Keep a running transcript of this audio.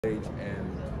And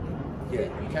yeah,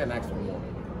 you can't ask for more.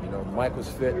 You know, Mike was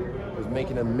fit, was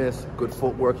making him miss, good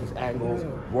footwork, his angles.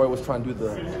 Roy was trying to do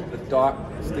the dart,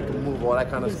 stick and move, all that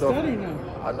kind of stuff.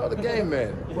 I know the game,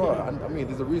 man. Bro, I mean,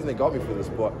 there's a reason they got me for this,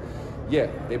 but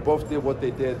yeah, they both did what they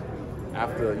did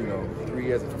after, you know, 3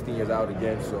 years and 15 years out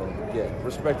again. So yeah,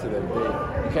 respect to them.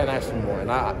 You can't ask for more. And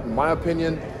in my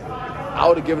opinion, I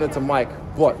would have given it to Mike,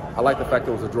 but I like the fact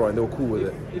that it was a draw and they were cool with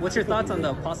it. What's your thoughts on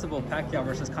the possible Pacquiao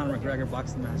versus Conor McGregor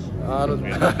boxing match?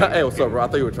 Hey, what's up, bro? I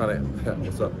thought you were trying to.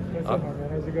 What's up? What's up, man?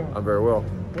 How's it going? I'm very well.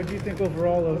 What do you think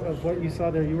overall of what you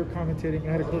saw there? You were commentating. You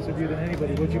had a closer view than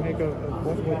anybody. What did you make of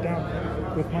what went down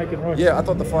with Mike and Roy? Yeah, I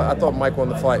thought Mike won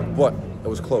the fight, but it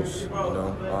was close. You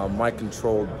know, Mike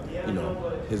controlled, you know,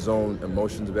 his own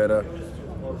emotions better.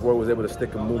 Roy was able to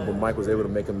stick and move, but Mike was able to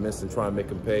make him miss and try and make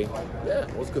him pay. Yeah,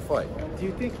 it was a good fight. Do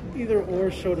you think either or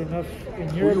showed enough,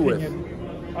 in your opinion? With?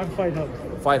 I'm Fight Hub.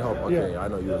 Fight Hub, okay, yeah. I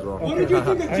know you as well. Okay. What did you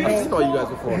think of I just know you guys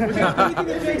before. do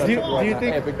you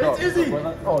think... It's Izzy!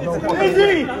 Oh, no. It's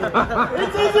Izzy!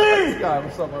 It's Izzy! Guy,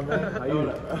 what's up, my man? How you?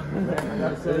 Man,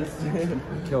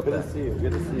 killed that. Good to see you.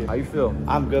 Good to see you. How you feel?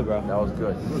 I'm good, bro. That was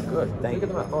good. You was good. Thank you.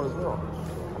 Bigger than I thought as well.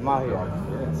 I'm out here,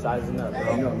 sizing up,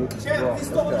 bro. Champ, he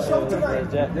stole the show tonight.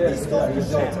 He stole the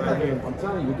show tonight. I'm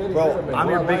telling you, you're getting Bro, better, man. I'm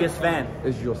your biggest fan.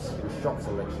 Is your shot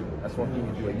selection. That's one thing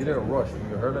you do. You didn't rush.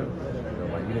 You heard him. You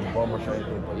know, like you didn't bum rush or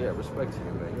anything. But yeah, respect to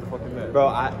you, man. You're fucking mad. Bro,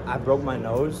 I broke my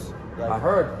nose. Like, I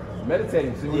heard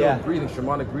meditating. See, yeah. Breathing,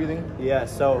 shamanic breathing. Yeah,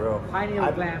 so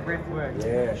Pineal gland breath work.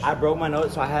 Yeah. I broke my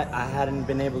nose, so I hadn't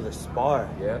been able to spar.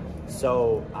 Yeah.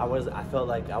 So I felt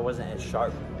like I wasn't as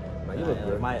sharp. Now you look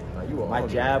good. My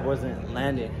jab wasn't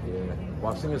landing. Yeah.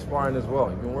 Well, I've seen you sparring as well.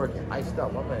 You've been working. Iced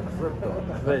out. My man dripped though.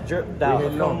 But it dripped out.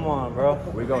 Come on, bro.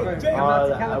 We going. We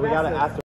gotta after.